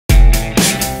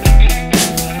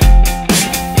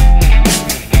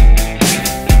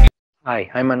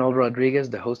Hi, I'm Manuel Rodríguez,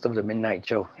 the host of the Midnight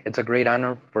Show. It's a great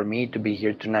honor for me to be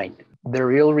here tonight. The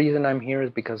real reason I'm here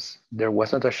is because there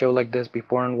wasn't a show like this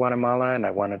before in Guatemala and I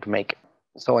wanted to make it.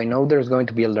 So I know there's going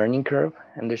to be a learning curve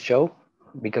in this show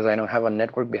because I don't have a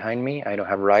network behind me, I don't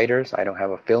have writers, I don't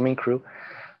have a filming crew,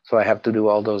 so I have to do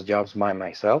all those jobs by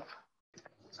myself.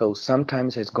 So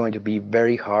sometimes it's going to be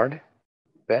very hard,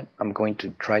 but I'm going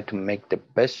to try to make the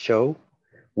best show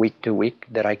week to week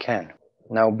that I can.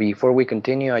 Now, before we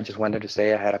continue, I just wanted to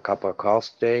say I had a couple of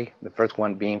calls today. The first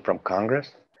one being from Congress,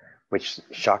 which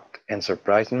shocked and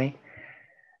surprised me.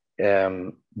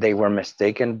 They were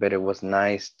mistaken, but it was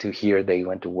nice to hear they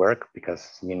went to work because,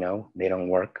 they don't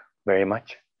work very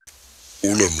much.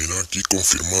 Hola, mira aquí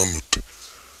confirmándote.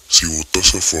 Si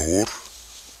votas a favor,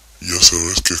 ya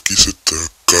sabes que aquí se te da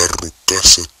carro,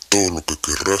 casa, todo lo que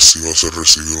querrás y vas a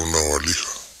recibir una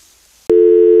valija.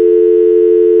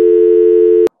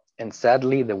 And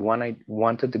sadly, the one I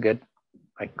wanted to get,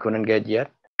 I couldn't get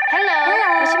yet. Hello.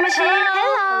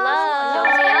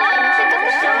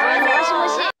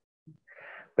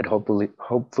 But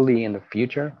hopefully in the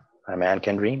future, a man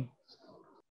can dream.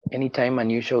 Anytime a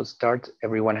new show starts,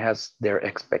 everyone has their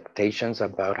expectations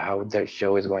about how their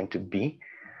show is going to be.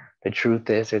 The truth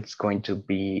is, it's going to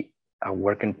be a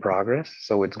work in progress.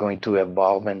 So it's going to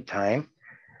evolve in time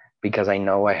because I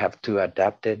know I have to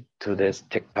adapt it to this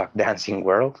TikTok dancing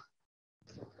world.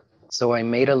 So I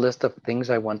made a list of things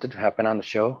I wanted to happen on the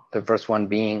show. The first one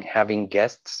being having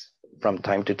guests from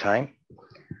time to time.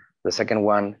 The second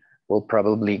one will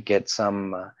probably get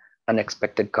some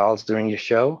unexpected calls during the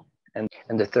show. And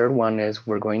the third one is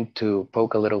we're going to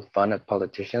poke a little fun at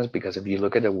politicians because if you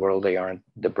look at the world, they aren't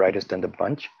the brightest in the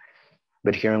bunch.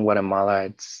 But here in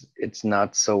Guatemala, it's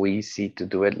not so easy to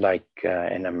do it like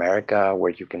in America,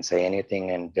 where you can say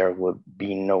anything and there would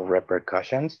be no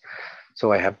repercussions.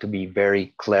 So I have to be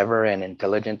very clever and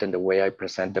intelligent in the way I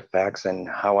present the facts and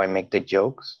how I make the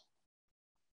jokes.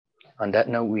 On that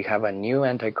note, we have a new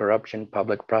anti-corruption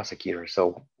public prosecutor.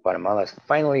 So Guatemala is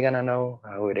finally gonna know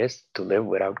how it is to live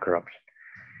without corruption.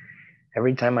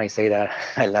 Every time I say that,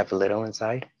 I laugh a little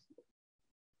inside.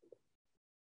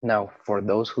 Now, for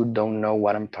those who don't know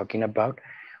what I'm talking about,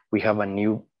 we have a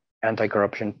new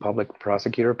anti-corruption public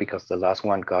prosecutor because the last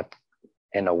one got,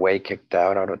 in a way, kicked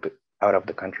out of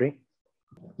the country.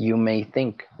 You may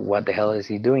think, what the hell is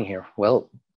he doing here? Well,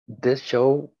 this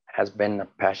show has been a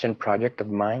passion project of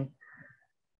mine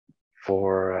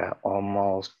for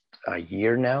almost a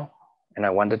year now. And I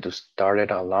wanted to start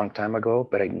it a long time ago,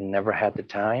 but I never had the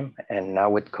time. And now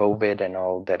with COVID and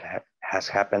all that has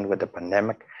happened with the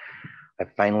pandemic, I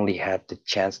finally had the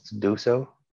chance to do so.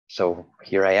 So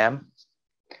here I am.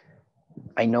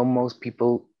 I know most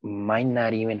people might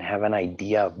not even have an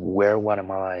idea of where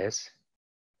Guatemala is.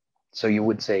 So you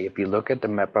would say, if you look at the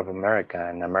map of America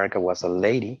and America was a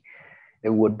lady, it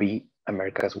would be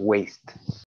America's waist.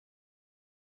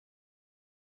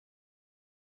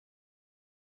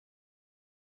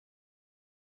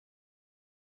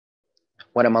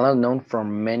 Guatemala is known for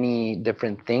many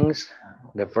different things.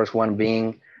 The first one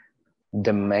being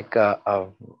the Mecca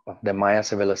of the Maya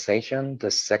civilization.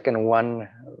 The second one,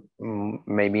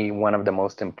 maybe one of the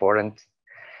most important,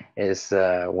 is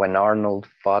when Arnold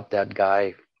fought that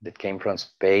guy that came from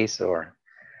space, or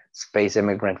space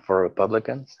immigrant for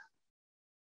Republicans.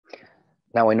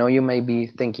 Now, I know you may be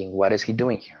thinking, what is he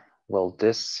doing here? Well,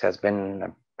 this has been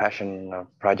a passion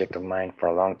project of mine for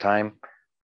a long time.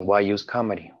 Why use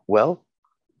comedy? Well,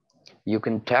 you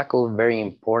can tackle very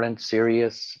important,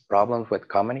 serious problems with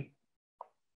comedy,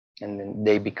 and then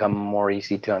they become more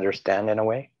easy to understand in a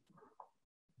way.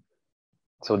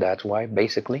 So that's why,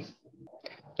 basically.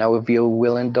 Now, if you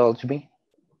will indulge me,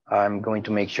 I'm going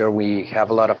to make sure we have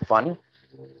a lot of fun.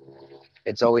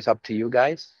 It's always up to you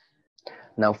guys.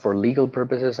 Now, for legal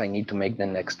purposes, I need to make the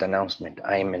next announcement.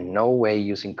 I am in no way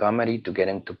using comedy to get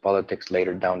into politics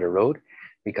later down the road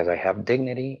because I have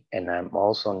dignity and I'm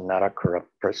also not a corrupt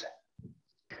person.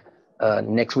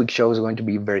 Next week's show is going to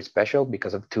be very special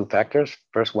because of two factors.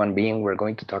 First one being we're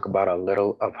going to talk about a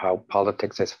little of how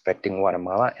politics is affecting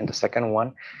Guatemala. And the second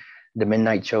one, the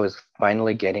Midnight Show is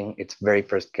finally getting its very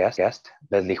first guest,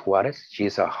 Leslie Juarez.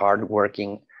 She's a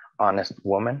hardworking, honest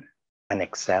woman, an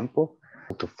example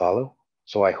to follow.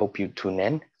 So I hope you tune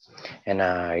in. And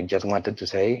I just wanted to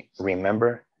say,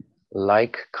 remember,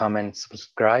 like, comment,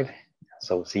 subscribe.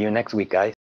 So see you next week,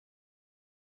 guys.